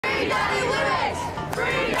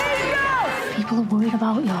People are worried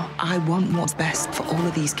about you. I want what's best for all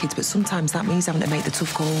of these kids, but sometimes that means having to make the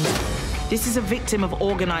tough calls. This is a victim of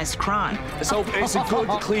organised crime. Let's hope it's a good,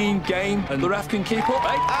 clean game and the ref can keep up,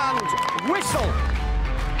 eh? And whistle!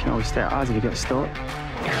 You can always stay at ours if you get stuck.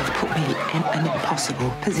 You've put me in an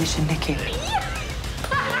impossible position, Nikki.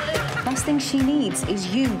 Last thing she needs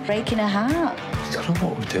is you breaking her heart. I don't know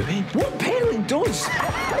what we're doing. What parent does?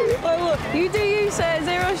 Oh, look, you do you, sir.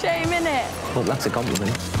 Zero shame, innit? Well, that's a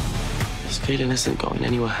compliment. This feeling isn't going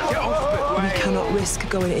anywhere. Get off it, We cannot risk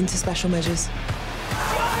going into special measures.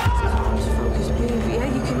 Focus, move. Yeah,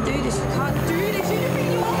 you can do this. You can't do this.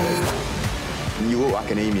 You look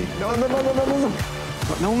like an emu. No.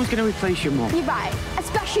 But no one's going to replace your mum. You're right,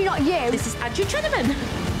 especially not you. This is Andrew Treneman.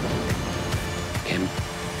 Kim.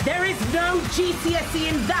 There is no GCSE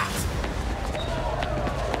in that.